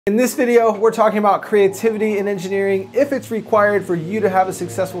In this video, we're talking about creativity in engineering, if it's required for you to have a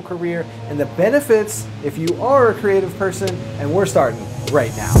successful career, and the benefits if you are a creative person, and we're starting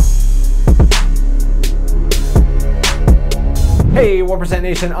right now. Hey 1%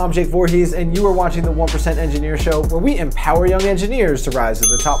 Nation, I'm Jake Voorhees, and you are watching the 1% Engineer Show, where we empower young engineers to rise to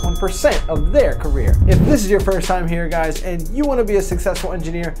the top 1% of their career. If this is your first time here, guys, and you want to be a successful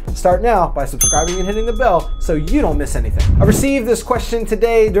engineer, start now by subscribing and hitting the bell so you don't miss anything. I received this question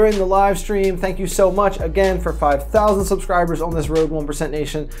today during the live stream. Thank you so much again for 5,000 subscribers on this road, 1%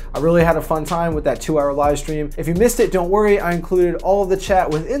 Nation. I really had a fun time with that 2-hour live stream. If you missed it, don't worry. I included all of the chat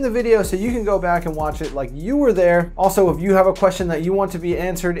within the video so you can go back and watch it like you were there. Also, if you have a question that you want to be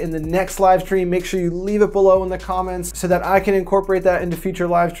answered in the next live stream, make sure you leave it below in the comments so that I can incorporate that into future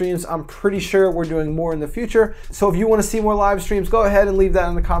live streams. I'm pretty sure we're doing more in the future. So if you want to see more live streams, go ahead and leave that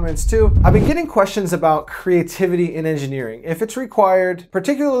in the comments too. I've been getting questions about creativity in engineering, if it's required,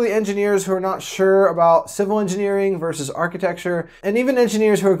 particularly engineers who are not sure about civil engineering versus architecture, and even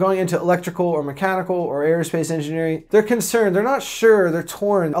engineers who are going into electrical or mechanical or aerospace engineering. They're concerned, they're not sure, they're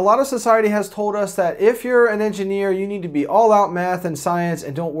torn. A lot of society has told us that if you're an engineer, you need to be all out math and science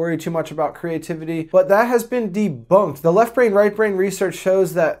and don't worry too much about creativity, but that has been debunked. The left brain, right brain research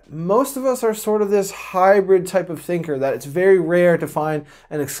shows that most of us are sort of this hybrid type of thinker, that it's very rare to find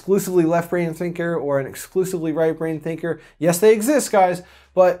an exclusively left brain thinker or an exclusively right brain thinker. Yes, they exist, guys,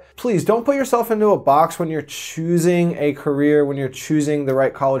 but please don't put yourself into a box when you're choosing a career, when you're choosing the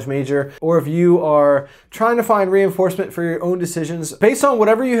right college major, or if you are trying to find reinforcement for your own decisions based on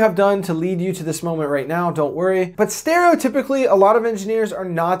whatever you have done to lead you to this moment right now. Don't worry. But stereotypically, a lot of engineers are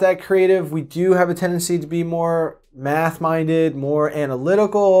not that creative. We do have a tendency to be more math-minded, more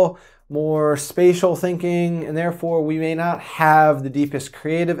analytical, more spatial thinking, and therefore we may not have the deepest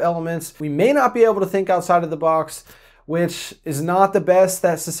creative elements. We may not be able to think outside of the box, which is not the best.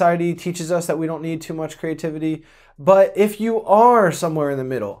 That society teaches us that we don't need too much creativity. But if you are somewhere in the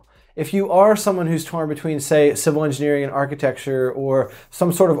middle, if you are someone who's torn between, say, civil engineering and architecture, or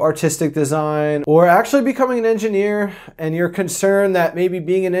some sort of artistic design, or actually becoming an engineer, and you're concerned that maybe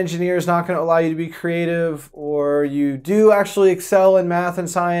being an engineer is not going to allow you to be creative, or you do actually excel in math and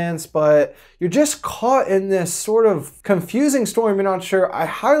science, but you're just caught in this sort of confusing storm, you're not sure, I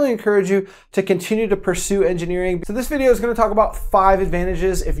highly encourage you to continue to pursue engineering. So this video is going to talk about 5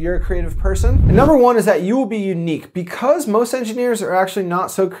 advantages if you're a creative person. And number 1 is that you will be unique. Because most engineers are actually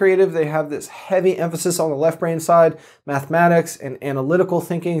not so creative, they have this heavy emphasis on the left brain side, mathematics and analytical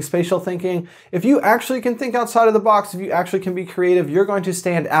thinking, spatial thinking. If you actually can think outside of the box, if you actually can be creative, you're going to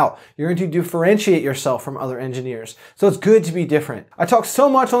stand out. You're going to differentiate yourself from other engineers. So it's good to be different. I talk so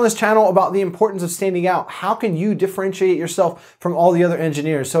much on this channel about the importance of standing out. How can you differentiate yourself from all the other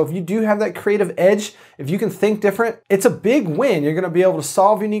engineers? So if you do have that creative edge, if you can think different, it's a big win. You're going to be able to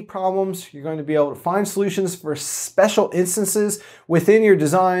solve unique problems. You're going to be able to find solutions for special instances within your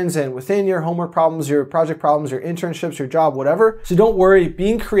designs and within your homework problems, your project problems, your internships, your job, whatever. So don't worry,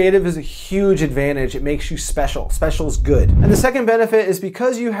 being creative is a huge advantage. It makes you special. Special is good. And the second benefit is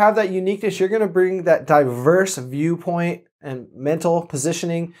because you have that uniqueness, you're going to bring that diverse viewpoint and mental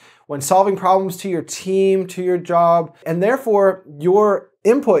positioning when solving problems to your team, to your job, and therefore your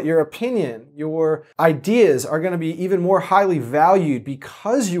input, your opinion, your ideas are going to be even more highly valued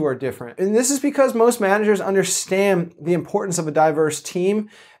because you are different. And this is because most managers understand the importance of a diverse team,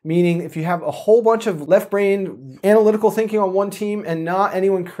 meaning if you have a whole bunch of left-brain analytical thinking on one team and not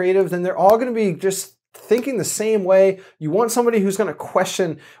anyone creative, then they're all going to be just thinking the same way. You want somebody who's going to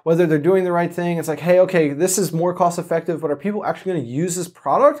question whether they're doing the right thing. It's like, hey, okay, this is more cost effective, but are people actually going to use this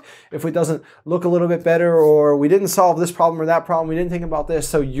product if it doesn't look a little bit better, or we didn't solve this problem or that problem, we didn't think about this?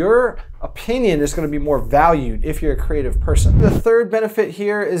 So your opinion is going to be more valued if you're a creative person. The third benefit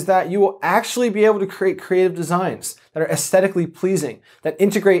here is that you will actually be able to create creative designs that are aesthetically pleasing, that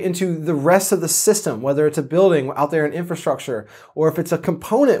integrate into the rest of the system, whether it's a building out there in infrastructure, or if it's a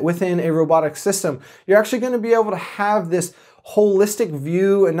component within a robotic system. You're actually going to be able to have this holistic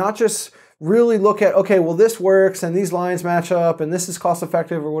view and not just really look at, okay, well, this works and these lines match up and this is cost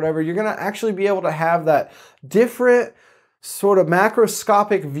effective or whatever. You're going to actually be able to have that different sort of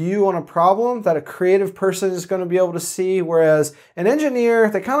macroscopic view on a problem that a creative person is going to be able to see, whereas an engineer,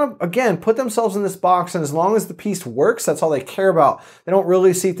 they kind of, again, put themselves in this box, and as long as the piece works, that's all they care about. They don't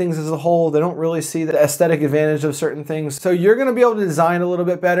really see things as a whole. They don't really see the aesthetic advantage of certain things. So you're going to be able to design a little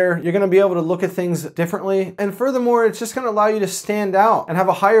bit better. You're going to be able to look at things differently. And furthermore, it's just going to allow you to stand out and have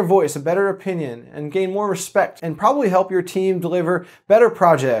a higher voice, a better opinion, and gain more respect, and probably help your team deliver better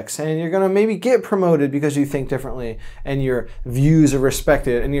projects. And you're going to maybe get promoted because you think differently and your views are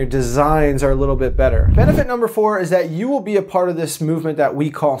respected and your designs are a little bit better. Benefit number 4 is that you will be a part of this movement that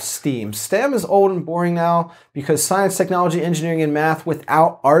we call STEAM. STEM is old and boring now because science, technology, engineering, and math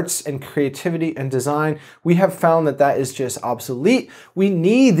without arts and creativity and design, we have found that that is just obsolete. We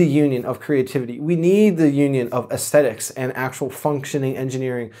need the union of creativity. We need the union of aesthetics and actual functioning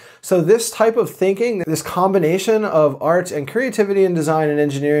engineering. So this type of thinking, this combination of arts and creativity and design and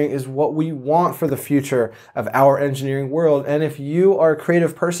engineering is what we want for the future of our engineering world. And if you are a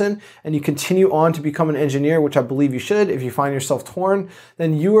creative person and you continue on to become an engineer, which I believe you should, if you find yourself torn,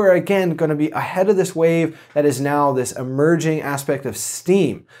 then you are again going to be ahead of this wave that is now this emerging aspect of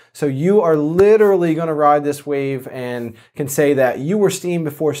STEAM. So you are literally going to ride this wave and can say that you were STEAM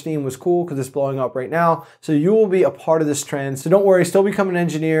before STEAM was cool because it's blowing up right now. So you will be a part of this trend. So don't worry, still become an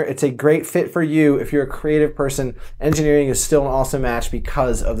engineer. It's a great fit for you. If you're a creative person, engineering is still an awesome match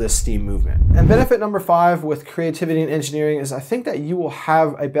because of this STEAM movement. And benefit number 5 with creativity and engineering is I think that you will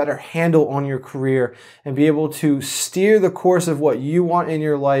have a better handle on your career and be able to steer the course of what you want in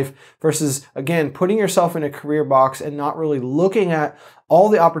your life versus, again, putting yourself in a career box and not really looking at all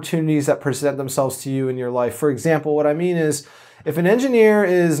the opportunities that present themselves to you in your life. For example, what I mean is, if an engineer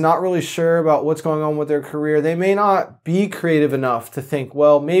is not really sure about what's going on with their career, they may not be creative enough to think,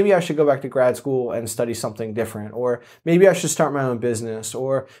 well, maybe I should go back to grad school and study something different, or maybe I should start my own business,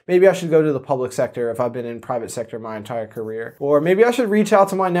 or maybe I should go to the public sector if I've been in private sector my entire career, or maybe I should reach out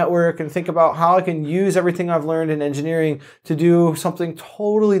to my network and think about how I can use everything I've learned in engineering to do something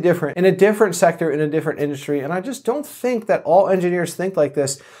totally different in a different sector, in a different industry. And I just don't think that all engineers think like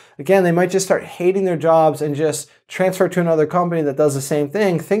this. Again, they might just start hating their jobs and just transfer to another company that does the same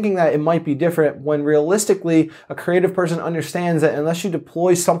thing, thinking that it might be different, when realistically, a creative person understands that unless you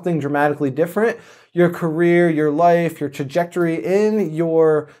deploy something dramatically different, your career, your life, your trajectory in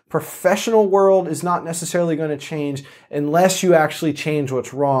your professional world is not necessarily going to change unless you actually change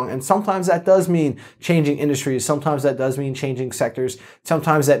what's wrong. And sometimes that does mean changing industries. Sometimes that does mean changing sectors.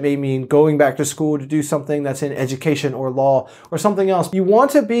 Sometimes that may mean going back to school to do something that's in education or law or something else. You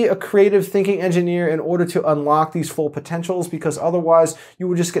want to be a creative thinking engineer in order to unlock these full potentials, because otherwise you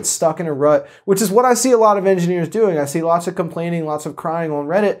will just get stuck in a rut, which is what I see a lot of engineers doing. I see lots of complaining, lots of crying on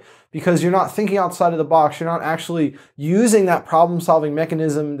Reddit, because you're not thinking outside of the box. You're not actually using that problem-solving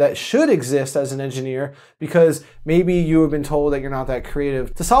mechanism that should exist as an engineer, because maybe you have been told that you're not that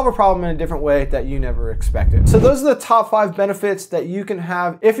creative to solve a problem in a different way that you never expected. So those are the top 5 benefits that you can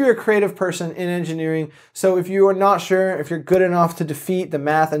have if you're a creative person in engineering. So if you are not sure if you're good enough to defeat the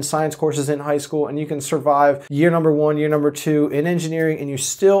math and science courses in high school and you can survive year number 1, year number 2 in engineering, and you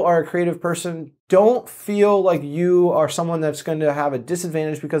still are a creative person, don't feel like you are someone that's going to have a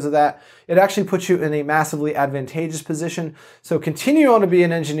disadvantage because of that. It actually puts you in a massively advantageous position. So continue on to be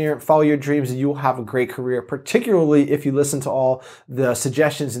an engineer, follow your dreams, and you will have a great career, particularly if you listen to all the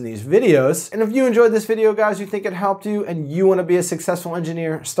suggestions in these videos. And if you enjoyed this video, guys, you think it helped you, and you want to be a successful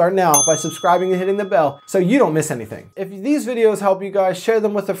engineer, start now by subscribing and hitting the bell so you don't miss anything. If these videos help you guys, share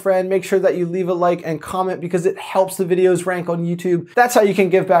them with a friend. Make sure that you leave a like and comment because it helps the videos rank on YouTube. That's how you can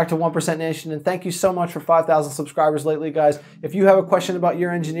give back to 1% Nation. And thank you so much for 5,000 subscribers lately, guys. If you have a question about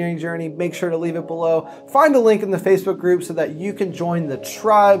your engineering journey, make sure to leave it below. Find a link in the Facebook group so that you can join the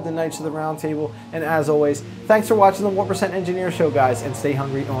tribe, the Knights of the Round Table. And as always, thanks for watching the 1% Engineer Show, guys, and stay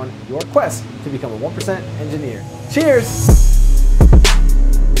hungry on your quest to become a 1% engineer. Cheers!